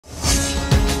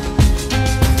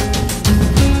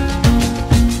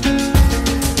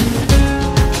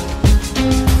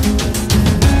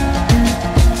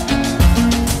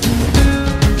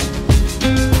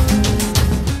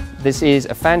This is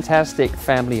a fantastic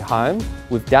family home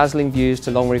with dazzling views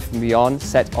to Longview and beyond,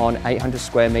 set on 800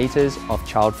 square metres of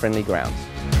child-friendly grounds.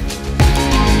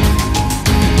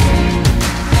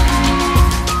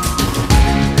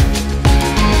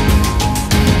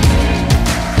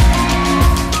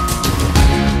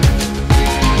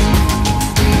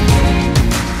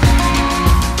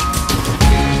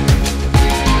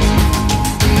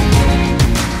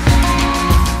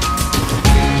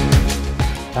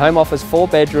 The home offers 4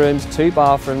 bedrooms, 2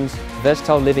 bathrooms,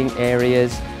 versatile living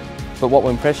areas, but what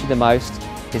will impress you the most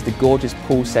is the gorgeous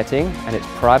pool setting and its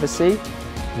privacy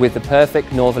with the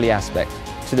perfect northerly aspect.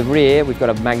 To the rear, we've got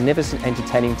a magnificent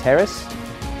entertaining terrace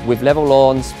with level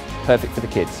lawns, perfect for the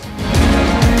kids.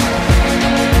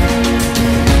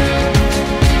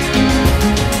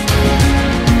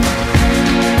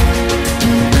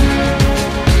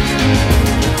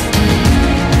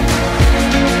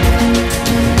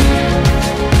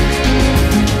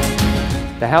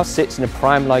 The house sits in a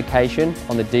prime location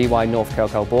on the Dee Why North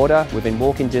Clarke border, within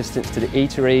walking distance to the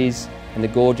eateries and the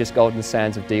gorgeous golden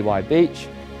sands of Dee Why Beach.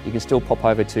 You can still pop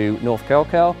over to North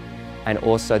Clarke, and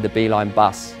also the Beeline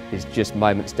bus is just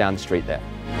moments down the street there.